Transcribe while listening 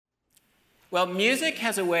Well, music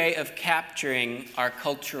has a way of capturing our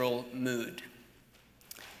cultural mood.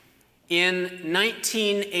 In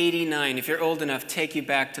 1989, if you're old enough, take you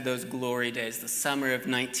back to those glory days, the summer of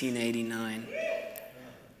 1989.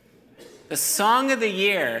 The song of the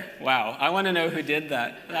year, wow, I want to know who did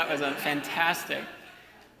that. That was fantastic.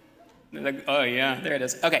 Oh yeah, there it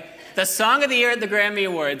is. Okay, the song of the year at the Grammy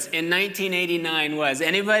Awards in 1989 was,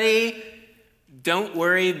 anybody? Don't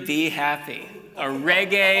Worry, Be Happy, a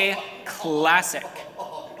reggae classic.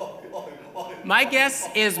 My guess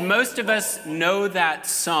is most of us know that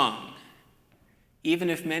song, even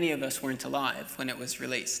if many of us weren't alive when it was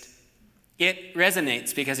released. It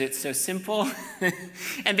resonates because it's so simple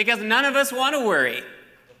and because none of us want to worry.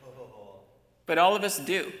 But all of us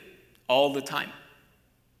do, all the time.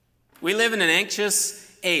 We live in an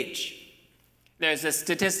anxious age. There's a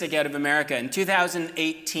statistic out of America. In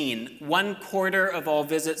 2018, 1/4 of all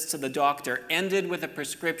visits to the doctor ended with a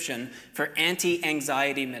prescription for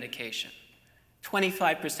anti-anxiety medication.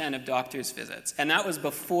 25% of doctors' visits. And that was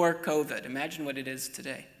before COVID. Imagine what it is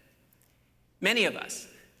today. Many of us,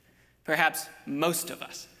 perhaps most of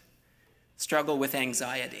us, struggle with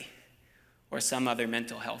anxiety or some other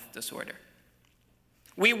mental health disorder.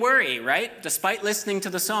 We worry, right? Despite listening to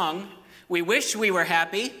the song, we wish we were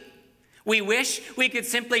happy. We wish we could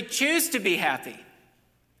simply choose to be happy.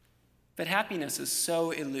 But happiness is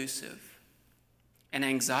so elusive, and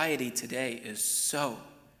anxiety today is so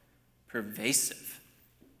pervasive.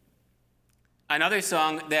 Another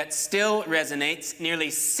song that still resonates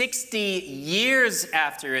nearly 60 years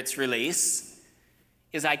after its release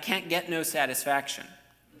is I Can't Get No Satisfaction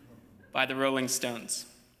by the Rolling Stones.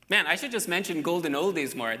 Man, I should just mention golden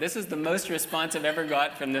oldies more. This is the most response I've ever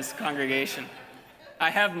got from this congregation. I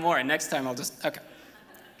have more. Next time I'll just, okay.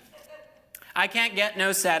 I can't get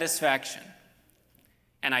no satisfaction.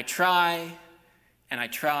 And I try, and I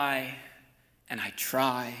try, and I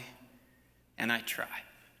try, and I try.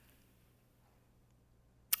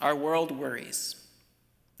 Our world worries.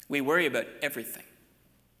 We worry about everything.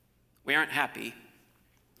 We aren't happy.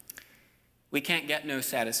 We can't get no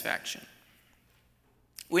satisfaction.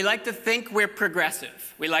 We like to think we're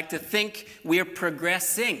progressive. We like to think we're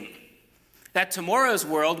progressing, that tomorrow's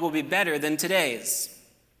world will be better than today's.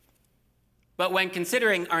 But when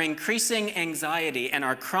considering our increasing anxiety and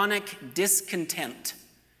our chronic discontent,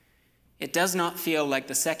 it does not feel like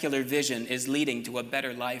the secular vision is leading to a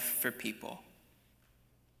better life for people.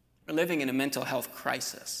 We're living in a mental health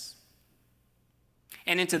crisis.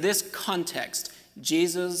 And into this context,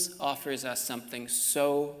 Jesus offers us something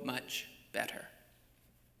so much better.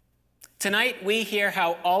 Tonight, we hear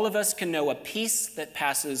how all of us can know a peace that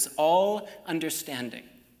passes all understanding,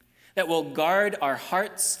 that will guard our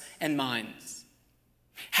hearts and minds.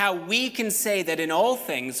 How we can say that in all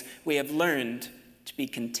things we have learned to be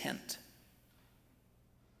content.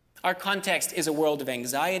 Our context is a world of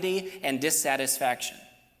anxiety and dissatisfaction.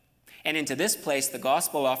 And into this place, the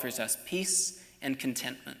gospel offers us peace and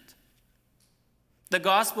contentment. The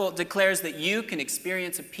gospel declares that you can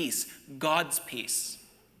experience a peace, God's peace,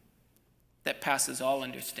 that passes all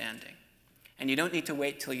understanding. And you don't need to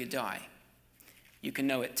wait till you die. You can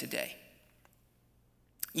know it today.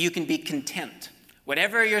 You can be content,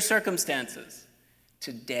 whatever your circumstances,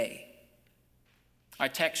 today. Our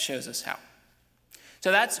text shows us how.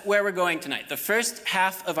 So that's where we're going tonight. The first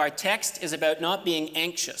half of our text is about not being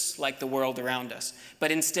anxious like the world around us, but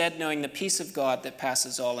instead knowing the peace of God that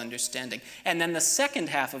passes all understanding. And then the second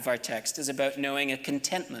half of our text is about knowing a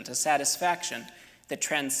contentment, a satisfaction that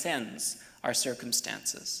transcends our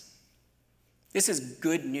circumstances. This is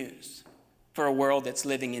good news for a world that's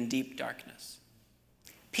living in deep darkness.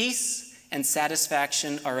 Peace and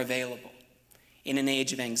satisfaction are available in an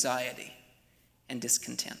age of anxiety and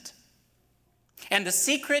discontent. And the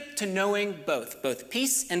secret to knowing both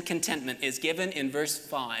peace and contentment, is given in verse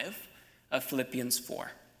 5 of Philippians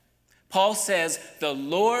 4. Paul says, the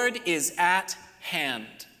Lord is at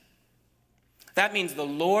hand. That means the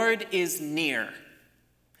Lord is near.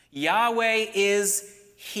 Yahweh is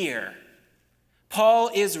here. Paul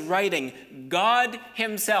is writing, God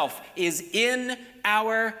himself is in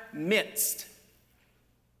our midst.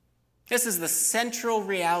 This is the central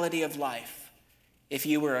reality of life if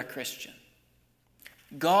you were a Christian.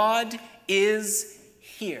 God is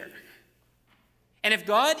here. And if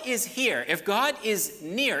God is here, if God is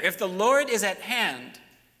near, if the Lord is at hand,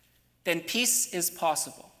 then peace is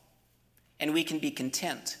possible, and we can be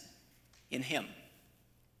content in him.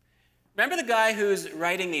 Remember the guy who's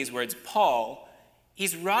writing these words, Paul?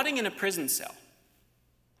 He's rotting in a prison cell.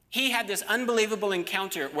 He had this unbelievable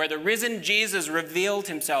encounter where the risen Jesus revealed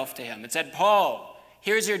himself to him and said, Paul,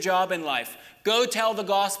 Here's your job in life. Go tell the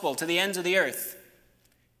gospel to the ends of the earth.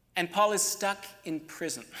 And Paul is stuck in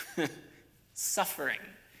prison, suffering,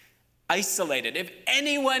 isolated. If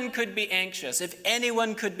anyone could be anxious, if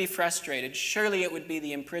anyone could be frustrated, surely it would be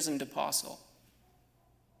the imprisoned apostle.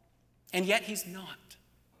 And yet he's not.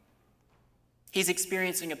 He's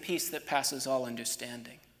experiencing a peace that passes all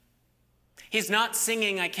understanding. He's not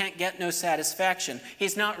singing, "I can't get no satisfaction."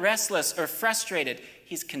 He's not restless or frustrated.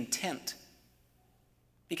 He's content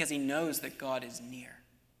because he knows that God is near.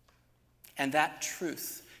 And that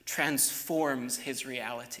truth transforms his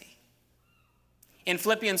reality. In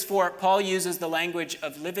Philippians 4, Paul uses the language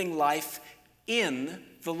of living life in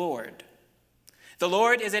the Lord. The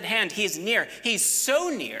Lord is at hand. He's near. He's so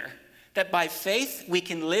near that by faith we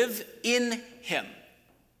can live in him.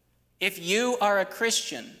 If you are a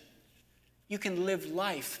Christian, you can live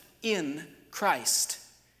life in Christ.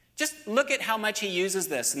 Just look at how much he uses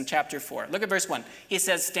this in chapter 4. Look at verse 1. He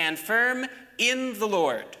says, "Stand firm in the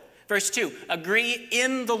Lord." Verse 2, "Agree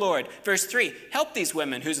in the Lord." Verse 3, "Help these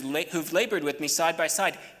women who've labored with me side by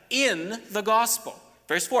side in the gospel."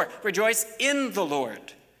 Verse 4, "Rejoice in the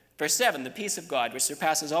Lord." Verse 7, "The peace of God, which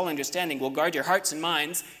surpasses all understanding, will guard your hearts and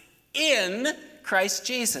minds in Christ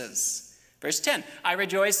Jesus." Verse 10, "I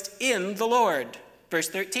rejoiced in the Lord." Verse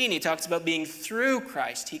 13, he talks about being through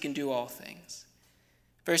Christ. He can do all things.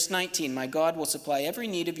 Verse 19, "My God will supply every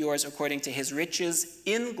need of yours according to his riches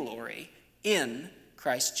in glory in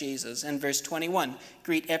Christ Jesus." And verse 21,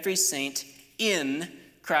 "Greet every saint in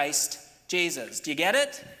Christ Jesus." Do you get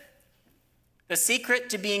it? The secret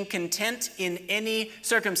to being content in any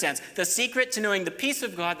circumstance, the secret to knowing the peace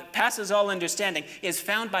of God that passes all understanding, is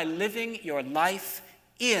found by living your life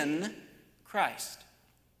in Christ.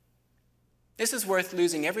 This is worth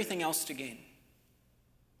losing everything else to gain.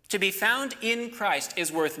 To be found in Christ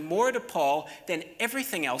is worth more to Paul than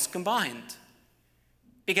everything else combined.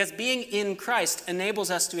 Because being in Christ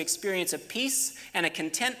enables us to experience a peace and a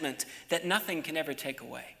contentment that nothing can ever take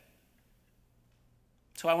away.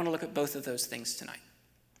 So I want to look at both of those things tonight.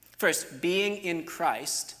 First, being in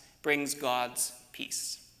Christ brings God's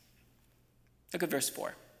peace. Look at verse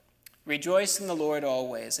 4. "Rejoice in the Lord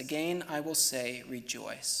always. Again, I will say,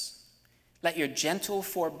 rejoice. Let your gentle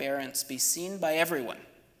forbearance be seen by everyone.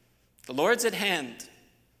 The Lord's at hand.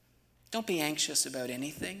 Don't be anxious about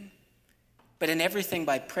anything, but in everything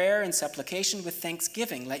by prayer and supplication with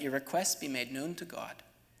thanksgiving, let your requests be made known to God.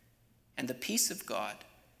 And the peace of God,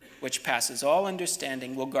 which passes all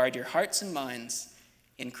understanding, will guard your hearts and minds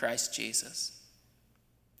in Christ Jesus."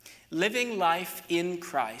 Living life in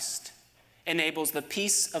Christ enables the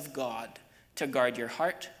peace of God to guard your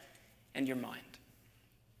heart and your mind.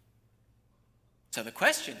 So the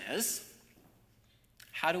question is,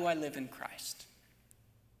 how do I live in Christ?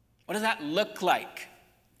 What does that look like?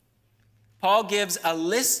 Paul gives a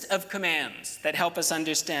list of commands that help us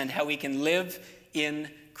understand how we can live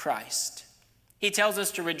in Christ. He tells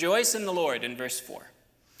us to rejoice in the Lord in verse 4.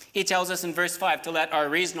 He tells us in verse 5 to let our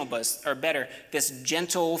reasonableness, or better, this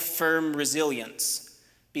gentle, firm resilience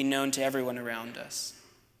be known to everyone around us.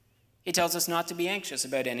 He tells us not to be anxious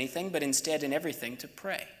about anything, but instead in everything to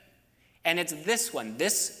pray. And it's this one,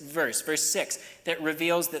 this verse, verse 6, that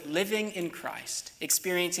reveals that living in Christ,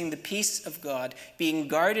 experiencing the peace of God, being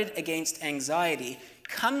guarded against anxiety,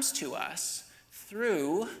 comes to us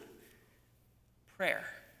through prayer.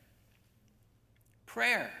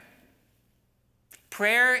 Prayer.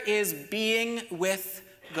 Prayer is being with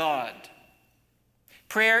God.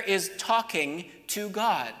 Prayer is talking to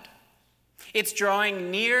God. It's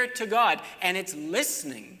drawing near to God, and it's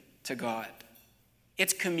listening to God.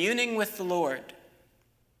 It's communing with the Lord.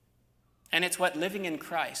 And it's what living in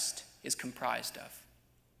Christ is comprised of.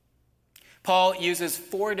 Paul uses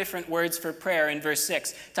 4 different words for prayer in verse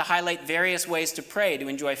 6 to highlight various ways to pray to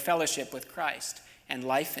enjoy fellowship with Christ and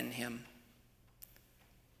life in him.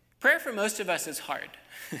 Prayer for most of us is hard.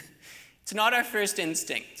 It's not our first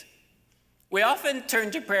instinct. We often turn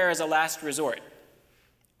to prayer as a last resort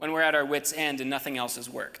when we're at our wits' end and nothing else has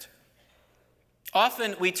worked.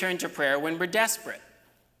 Often we turn to prayer when we're desperate.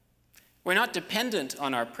 We're not dependent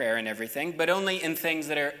on our prayer in everything, but only in things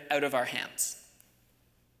that are out of our hands.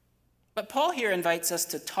 But Paul here invites us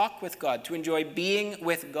to talk with God, to enjoy being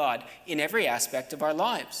with God in every aspect of our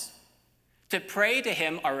lives, to pray to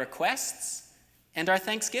him our requests and our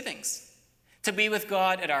thanksgivings, to be with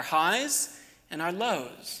God at our highs and our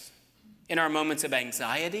lows, in our moments of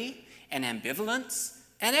anxiety and ambivalence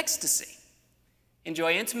and ecstasy.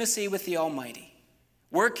 Enjoy intimacy with the Almighty.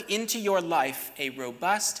 Work into your life a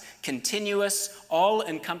robust, continuous,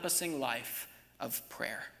 all-encompassing life of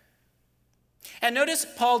prayer. And notice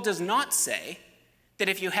Paul does not say that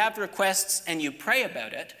if you have requests and you pray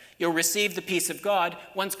about it, you'll receive the peace of God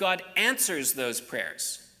once God answers those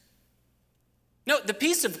prayers. No, the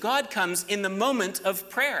peace of God comes in the moment of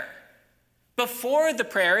prayer, before the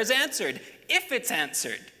prayer is answered, if it's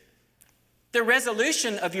answered. The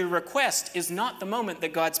resolution of your request is not the moment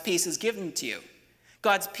that God's peace is given to you.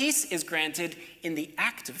 God's peace is granted in the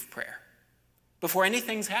act of prayer, before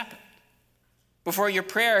anything's happened, before your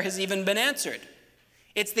prayer has even been answered.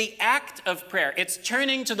 It's the act of prayer. It's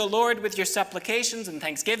turning to the Lord with your supplications and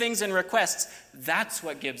thanksgivings and requests. That's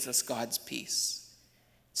what gives us God's peace.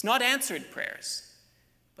 It's not answered prayers,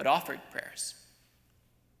 but offered prayers.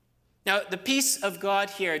 Now, the peace of God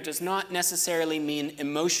here does not necessarily mean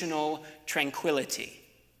emotional tranquility.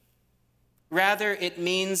 Rather, it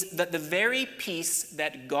means that the very peace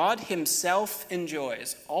that God himself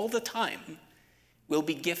enjoys all the time will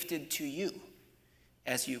be gifted to you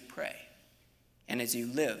as you pray and as you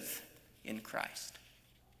live in Christ.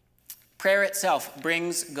 Prayer itself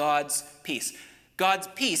brings God's peace. God's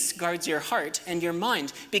peace guards your heart and your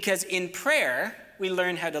mind, because in prayer, we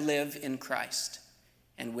learn how to live in Christ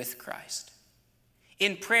and with Christ.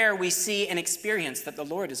 In prayer, we see and experience that the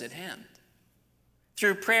Lord is at hand.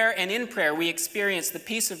 Through prayer and in prayer, we experience the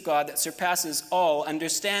peace of God that surpasses all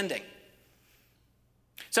understanding.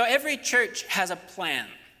 So every church has a plan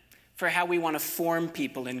for how we want to form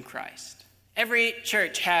people in Christ. Every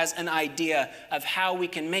church has an idea of how we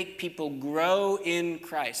can make people grow in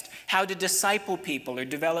Christ, how to disciple people or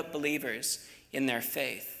develop believers in their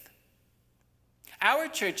faith. Our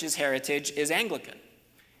church's heritage is Anglican,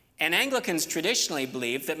 and Anglicans traditionally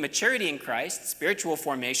believe that maturity in Christ, spiritual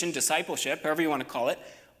formation, discipleship, however you want to call it,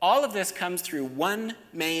 all of this comes through one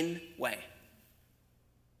main way: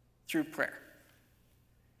 through prayer.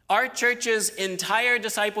 Our church's entire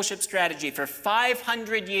discipleship strategy for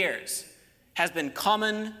 500 years has been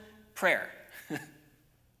common prayer.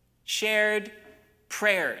 Shared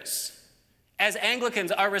prayers. As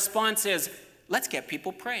Anglicans, our response is, let's get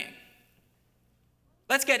people praying.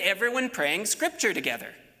 Let's get everyone praying Scripture together.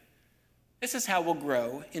 This is how we'll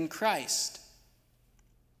grow in Christ.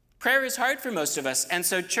 Prayer is hard for most of us, and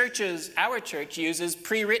so our church uses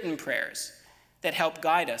pre-written prayers that help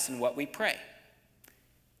guide us in what we pray.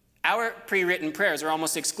 Our pre-written prayers are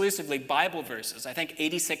almost exclusively Bible verses. I think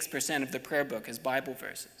 86% of the prayer book is Bible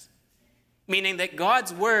verses, meaning that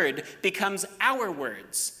God's word becomes our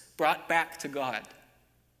words brought back to God.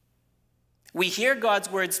 We hear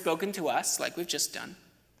God's word spoken to us, like we've just done,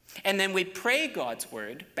 and then we pray God's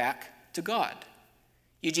word back to God.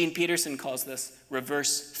 Eugene Peterson calls this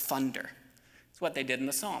reverse thunder. It's what they did in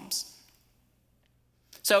the Psalms.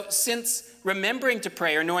 So since remembering to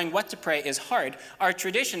pray or knowing what to pray is hard, our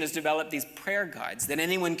tradition has developed these prayer guides that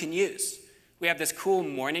anyone can use. We have this cool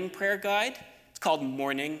morning prayer guide. It's called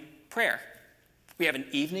Morning Prayer. We have an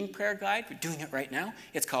evening prayer guide. We're doing it right now.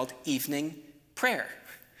 It's called Evening Prayer.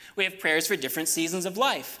 We have prayers for different seasons of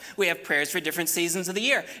life. We have prayers for different seasons of the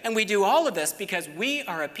year. And we do all of this because we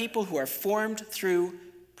are a people who are formed through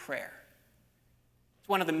prayer. It's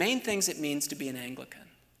one of the main things it means to be an Anglican.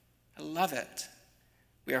 I love it.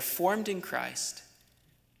 We are formed in Christ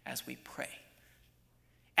as we pray.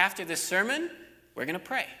 After this sermon, we're going to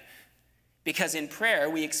pray, because in prayer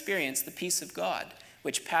we experience the peace of God,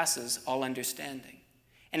 which passes all understanding,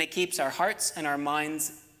 and it keeps our hearts and our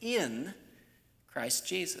minds in Christ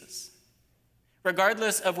Jesus.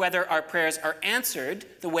 Regardless of whether our prayers are answered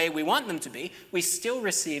the way we want them to be, we still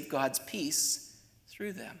receive God's peace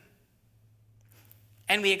through them.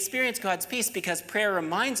 And we experience God's peace because prayer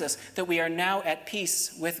reminds us that we are now at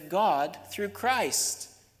peace with God through Christ.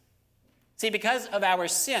 See, because of our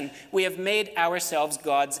sin, we have made ourselves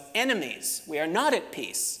God's enemies. We are not at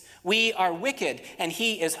peace. We are wicked, and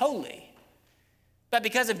he is holy. But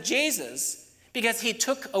because of Jesus, because he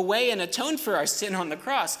took away and atoned for our sin on the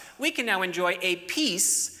cross, we can now enjoy a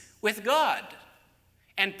peace with God.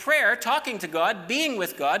 And prayer, talking to God, being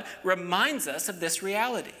with God, reminds us of this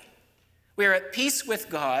reality. We are at peace with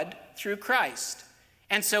God through Christ,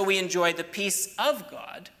 and so we enjoy the peace of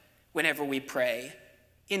God whenever we pray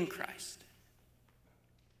in Christ.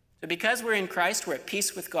 So because we're in Christ, we're at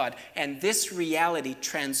peace with God, and this reality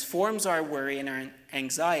transforms our worry and our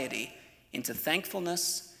anxiety into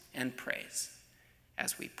thankfulness and praise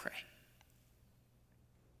as we pray.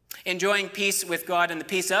 Enjoying peace with God and the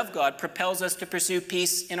peace of God propels us to pursue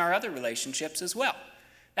peace in our other relationships as well.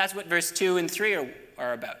 That's what verse 2 and 3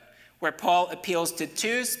 are about, where Paul appeals to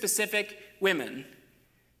two specific women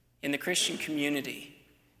in the Christian community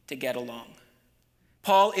to get along.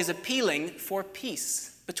 Paul is appealing for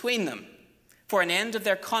peace between them, for an end of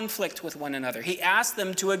their conflict with one another. He asks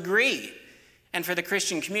them to agree, and for the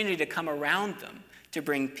Christian community to come around them, to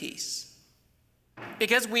bring peace.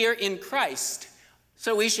 Because we are in Christ,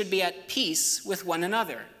 so we should be at peace with one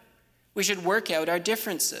another. We should work out our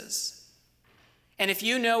differences. And if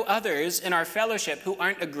you know others in our fellowship who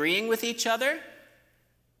aren't agreeing with each other,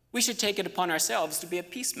 we should take it upon ourselves to be a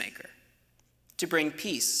peacemaker, to bring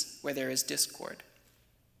peace where there is discord.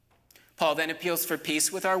 Paul then appeals for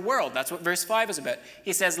peace with our world. That's what verse 5 is about.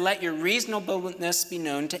 He says, let your reasonableness be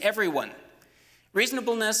known to everyone.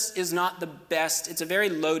 Reasonableness is not the best. It's a very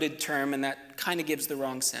loaded term, and that kind of gives the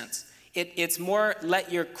wrong sense. It's more,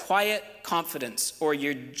 let your quiet confidence or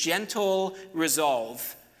your gentle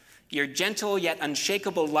resolve, your gentle yet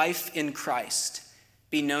unshakable life in Christ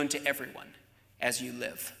be known to everyone as you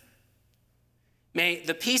live. May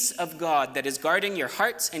the peace of God that is guarding your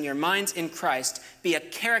hearts and your minds in Christ be a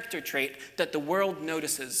character trait that the world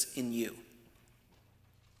notices in you.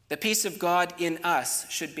 The peace of God in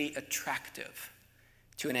us should be attractive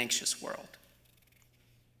to an anxious world.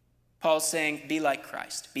 Paul's saying, be like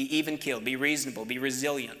Christ, be even-keeled, be reasonable, be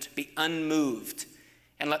resilient, be unmoved,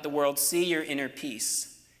 and let the world see your inner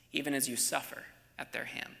peace, even as you suffer at their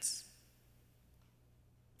hands.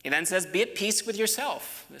 He then says, be at peace with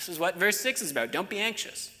yourself. This is what verse 6 is about. Don't be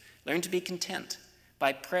anxious. Learn to be content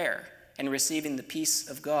by prayer and receiving the peace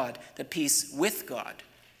of God, the peace with God,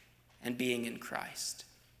 and being in Christ.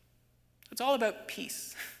 It's all about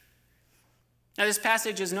peace. Now, this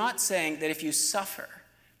passage is not saying that if you suffer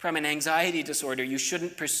from an anxiety disorder, you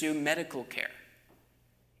shouldn't pursue medical care.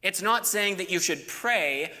 It's not saying that you should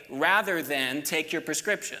pray rather than take your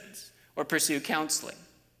prescriptions or pursue counseling.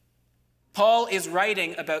 Paul is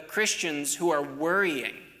writing about Christians who are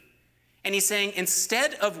worrying. And he's saying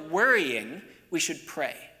instead of worrying, we should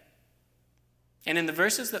pray. And in the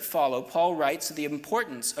verses that follow, Paul writes the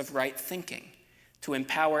importance of right thinking to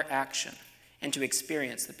empower action and to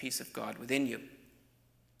experience the peace of God within you.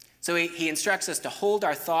 So he instructs us to hold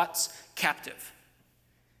our thoughts captive.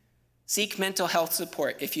 Seek mental health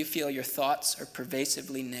support if you feel your thoughts are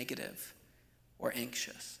pervasively negative or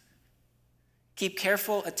anxious. Keep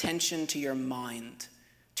careful attention to your mind,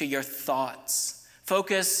 to your thoughts.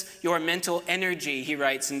 Focus your mental energy, he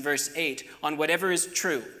writes in verse 8, on whatever is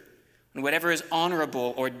true, on whatever is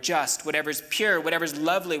honorable or just, whatever is pure, whatever is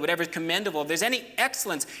lovely, whatever is commendable. If there's any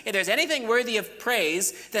excellence, if there's anything worthy of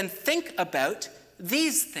praise, then think about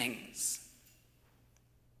these things.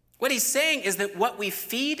 What he's saying is that what we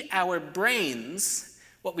feed our brains,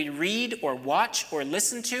 what we read or watch or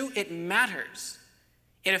listen to, it matters.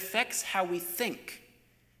 It affects how we think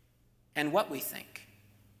and what we think.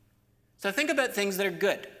 So think about things that are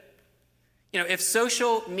good. If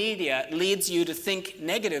social media leads you to think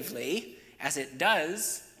negatively, as it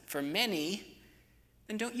does for many,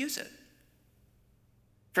 then don't use it.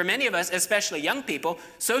 For many of us, especially young people,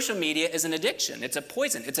 social media is an addiction. It's a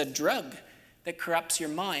poison. It's a drug that corrupts your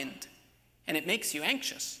mind, and it makes you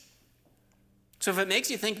anxious. So if it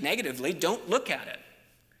makes you think negatively, don't look at it.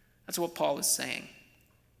 That's what Paul is saying.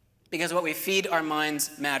 Because what we feed our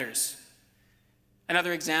minds matters.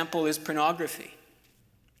 Another example is pornography,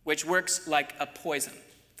 which works like a poison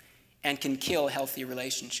and can kill healthy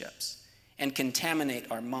relationships and contaminate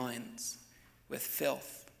our minds with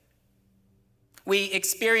filth. We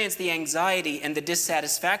experience the anxiety and the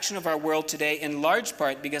dissatisfaction of our world today in large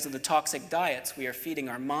part because of the toxic diets we are feeding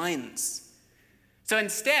our minds. So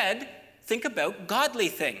instead, think about godly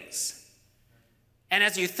things. And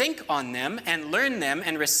as you think on them and learn them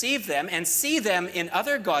and receive them and see them in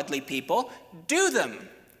other godly people, do them.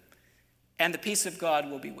 And the peace of God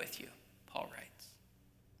will be with you, Paul writes.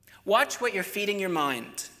 Watch what you're feeding your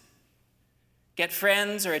mind. Get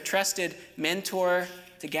friends or a trusted mentor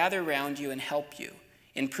to gather around you and help you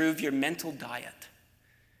improve your mental diet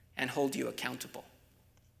and hold you accountable.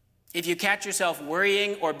 If you catch yourself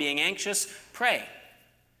worrying or being anxious, pray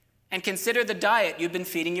and consider the diet you've been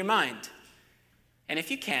feeding your mind. And if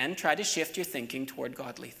you can, try to shift your thinking toward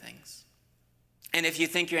godly things. And if you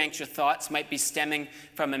think your anxious thoughts might be stemming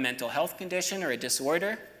from a mental health condition or a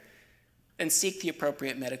disorder, then seek the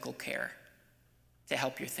appropriate medical care to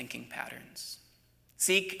help your thinking patterns.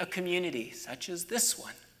 Seek a community such as this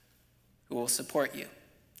one who will support you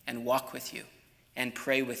and walk with you and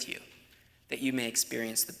pray with you that you may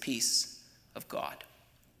experience the peace of God.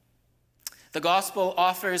 The gospel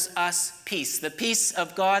offers us peace, the peace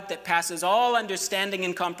of God that passes all understanding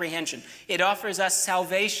and comprehension. It offers us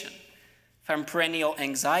salvation from perennial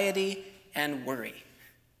anxiety and worry.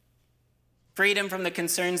 Freedom from the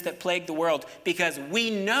concerns that plague the world because we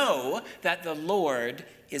know that the Lord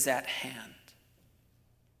is at hand.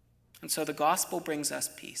 And so the gospel brings us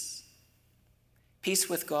peace. Peace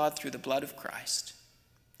with God through the blood of Christ.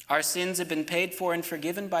 Our sins have been paid for and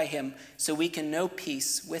forgiven by him, so we can know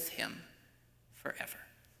peace with him forever.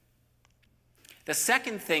 The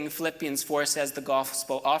second thing Philippians 4 says the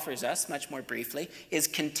gospel offers us, much more briefly, is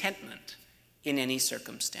contentment in any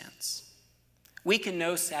circumstance. We can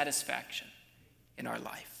know satisfaction in our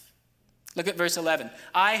life. Look at verse 11.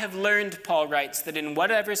 I have learned, Paul writes, that in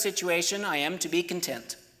whatever situation I am to be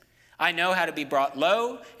content. I know how to be brought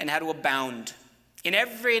low and how to abound. In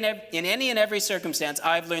any and every circumstance,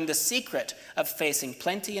 I've learned the secret of facing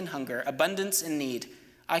plenty and hunger, abundance and need.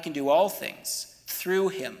 I can do all things through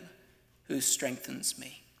him who strengthens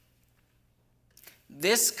me.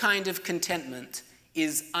 This kind of contentment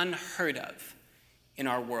is unheard of in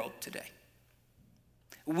our world today.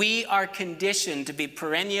 We are conditioned to be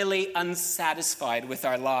perennially unsatisfied with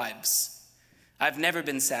our lives. I've never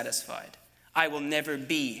been satisfied. I will never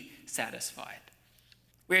be satisfied.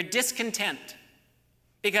 We're discontent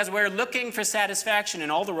because we're looking for satisfaction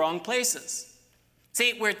in all the wrong places.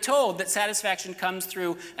 See, we're told that satisfaction comes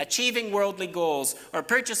through achieving worldly goals or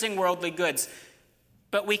purchasing worldly goods,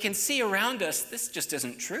 but we can see around us this just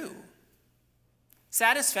isn't true.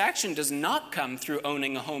 Satisfaction does not come through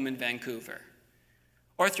owning a home in Vancouver,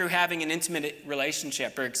 or through having an intimate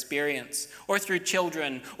relationship or experience, or through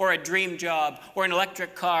children, or a dream job, or an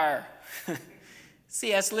electric car.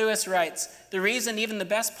 C.S. Lewis writes, the reason even the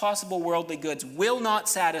best possible worldly goods will not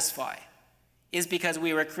satisfy is because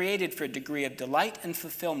we were created for a degree of delight and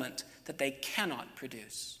fulfillment that they cannot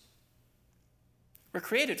produce. We're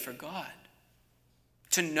created for God,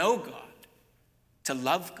 to know God, to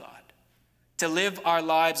love God, to live our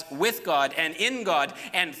lives with God and in God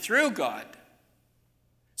and through God.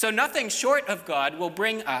 So nothing short of God will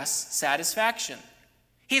bring us satisfaction.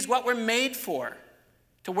 He's what we're made for,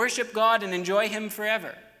 to worship God and enjoy him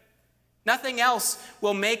forever. Nothing else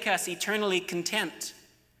will make us eternally content.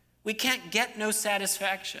 We can't get no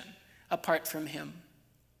satisfaction apart from him.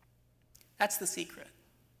 That's the secret.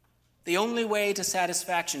 The only way to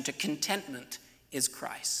satisfaction, to contentment, is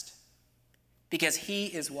Christ. Because he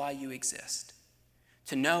is why you exist.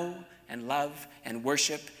 To know and love and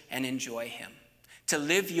worship and enjoy him. To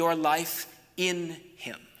live your life in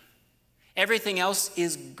him. Everything else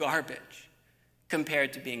is garbage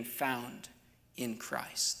compared to being found in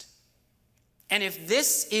Christ. And if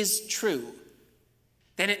this is true,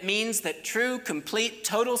 then it means that true, complete,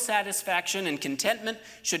 total satisfaction and contentment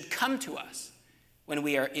should come to us when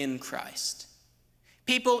we are in Christ.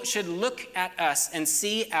 People should look at us and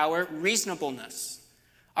see our reasonableness,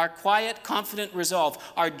 our quiet, confident resolve,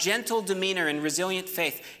 our gentle demeanor and resilient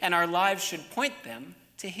faith, and our lives should point them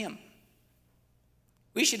to him.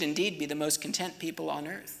 We should indeed be the most content people on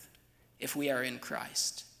earth if we are in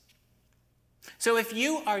Christ. So if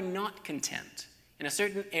you are not content in a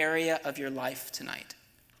certain area of your life tonight,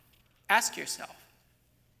 ask yourself,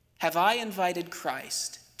 have I invited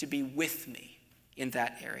Christ to be with me in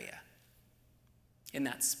that area, in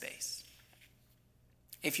that space?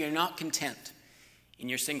 If you're not content in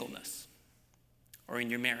your singleness or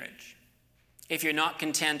in your marriage, if you're not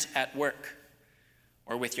content at work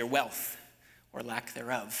or with your wealth or lack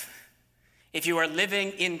thereof, if you are living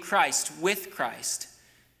in Christ, with Christ,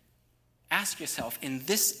 ask yourself, in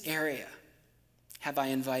this area, have I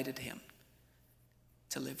invited him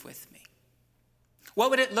to live with me? What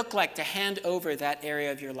would it look like to hand over that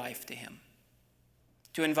area of your life to him?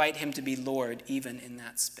 To invite him to be Lord even in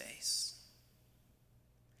that space?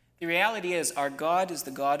 The reality is, our God is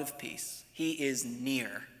the God of peace. He is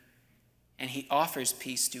near, and he offers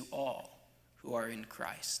peace to all who are in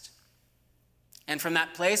Christ. And from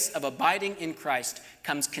that place of abiding in Christ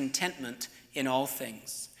comes contentment in all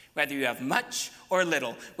things. Whether you have much or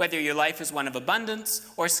little, whether your life is one of abundance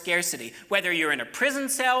or scarcity, whether you're in a prison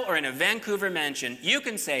cell or in a Vancouver mansion, you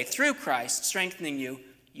can say, through Christ strengthening you,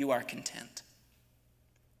 you are content.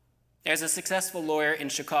 There's a successful lawyer in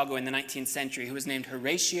Chicago in the 19th century who was named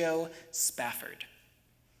Horatio Spafford.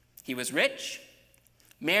 He was rich,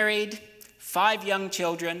 married, 5 young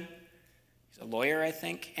children. He's a lawyer, I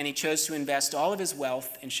think, and he chose to invest all of his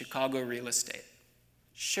wealth in Chicago real estate.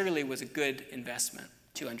 Surely was a good investment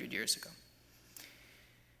 200 years ago.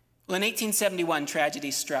 Well, in 1871,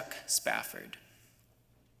 tragedy struck Spafford.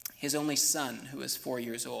 His only son, who was 4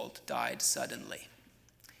 years old, died suddenly.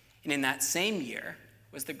 And in that same year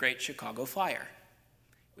was the Great Chicago Fire,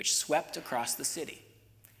 which swept across the city,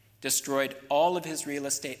 destroyed all of his real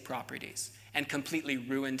estate properties, and completely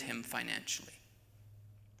ruined him financially.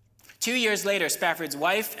 2 years later, Spafford's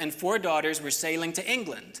wife and 4 daughters were sailing to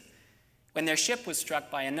England when their ship was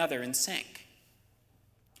struck by another and sank.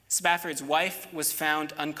 Spafford's wife was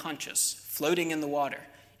found unconscious, floating in the water,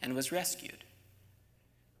 and was rescued.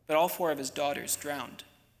 But all 4 of his daughters drowned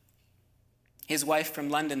His wife from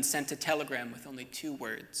London sent a telegram with only 2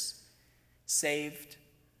 words: saved,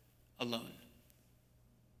 alone.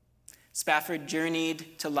 Spafford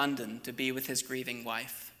journeyed to London to be with his grieving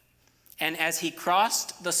wife. And as he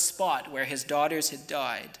crossed the spot where his daughters had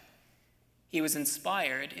died, he was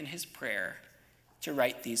inspired in his prayer to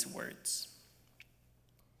write these words: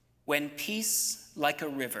 when peace like a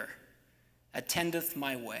river attendeth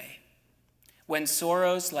my way, when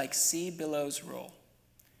sorrows like sea billows roll,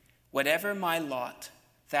 whatever my lot,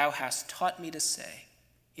 thou hast taught me to say,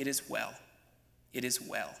 it is well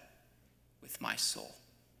with my soul.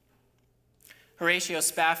 Horatio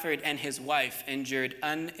Spafford and his wife endured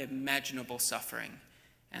unimaginable suffering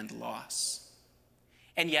and loss.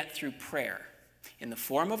 And yet through prayer, in the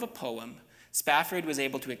form of a poem, Spafford was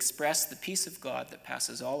able to express the peace of God that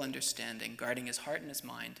passes all understanding, guarding his heart and his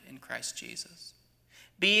mind in Christ Jesus.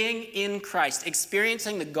 Being in Christ,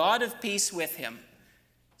 experiencing the God of peace with him,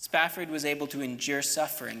 Spafford was able to endure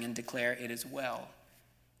suffering and declare, it is well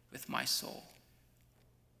with my soul.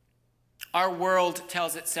 Our world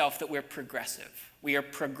tells itself that we're progressive. We are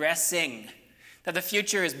progressing, that the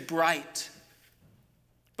future is bright.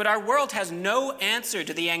 But our world has no answer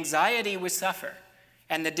to the anxiety we suffer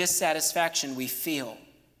and the dissatisfaction we feel.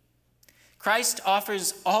 Christ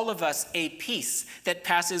offers all of us a peace that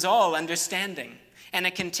passes all understanding and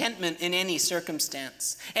a contentment in any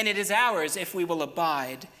circumstance. And it is ours if we will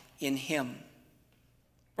abide in him.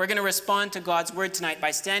 We're going to respond to God's word tonight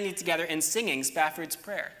by standing together and singing Spafford's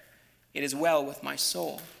prayer. It is well with my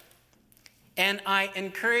soul. And I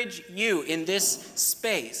encourage you in this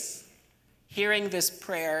space, hearing this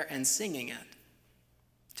prayer and singing it,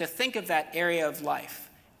 to think of that area of life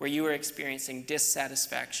where you are experiencing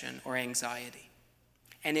dissatisfaction or anxiety.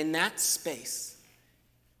 And in that space,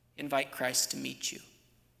 invite Christ to meet you.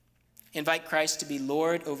 Invite Christ to be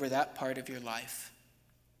Lord over that part of your life.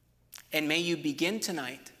 And may you begin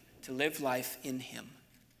tonight to live life in him,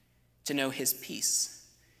 to know his peace,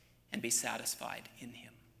 and be satisfied in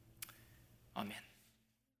him. Amen.